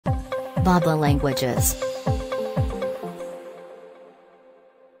bab.la languages.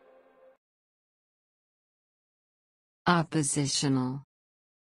 Oppositional.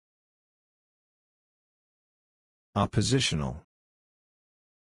 Oppositional.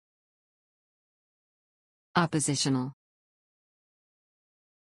 Oppositional.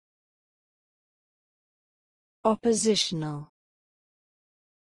 Oppositional.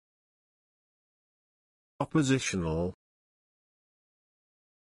 Oppositional.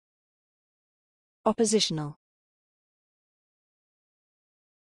 Oppositional.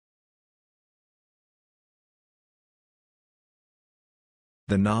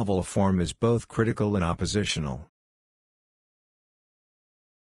 The novel form is both critical and oppositional.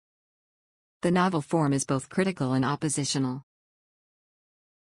 The novel form is both critical and oppositional.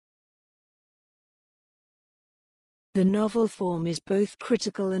 The novel form is both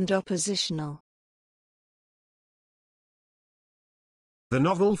critical and oppositional. The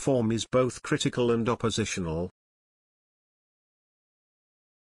novel form is both critical and oppositional.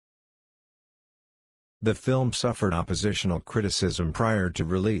 The film suffered oppositional criticism prior to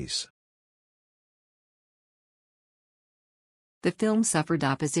release. The film suffered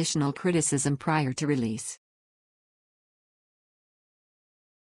oppositional criticism prior to release.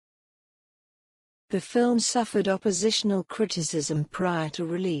 The film suffered oppositional criticism prior to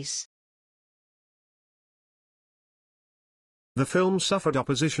release. The film suffered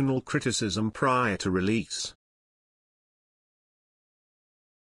oppositional criticism prior to release.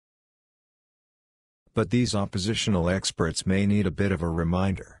 But these oppositional experts may need a bit of a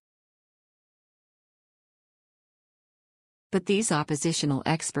reminder. But these oppositional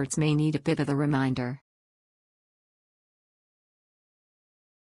experts may need a bit of a reminder.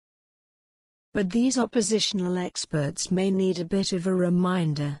 But these oppositional experts may need a bit of a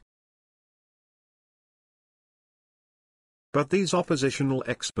reminder. But these oppositional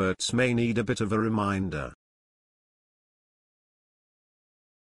experts may need a bit of a reminder.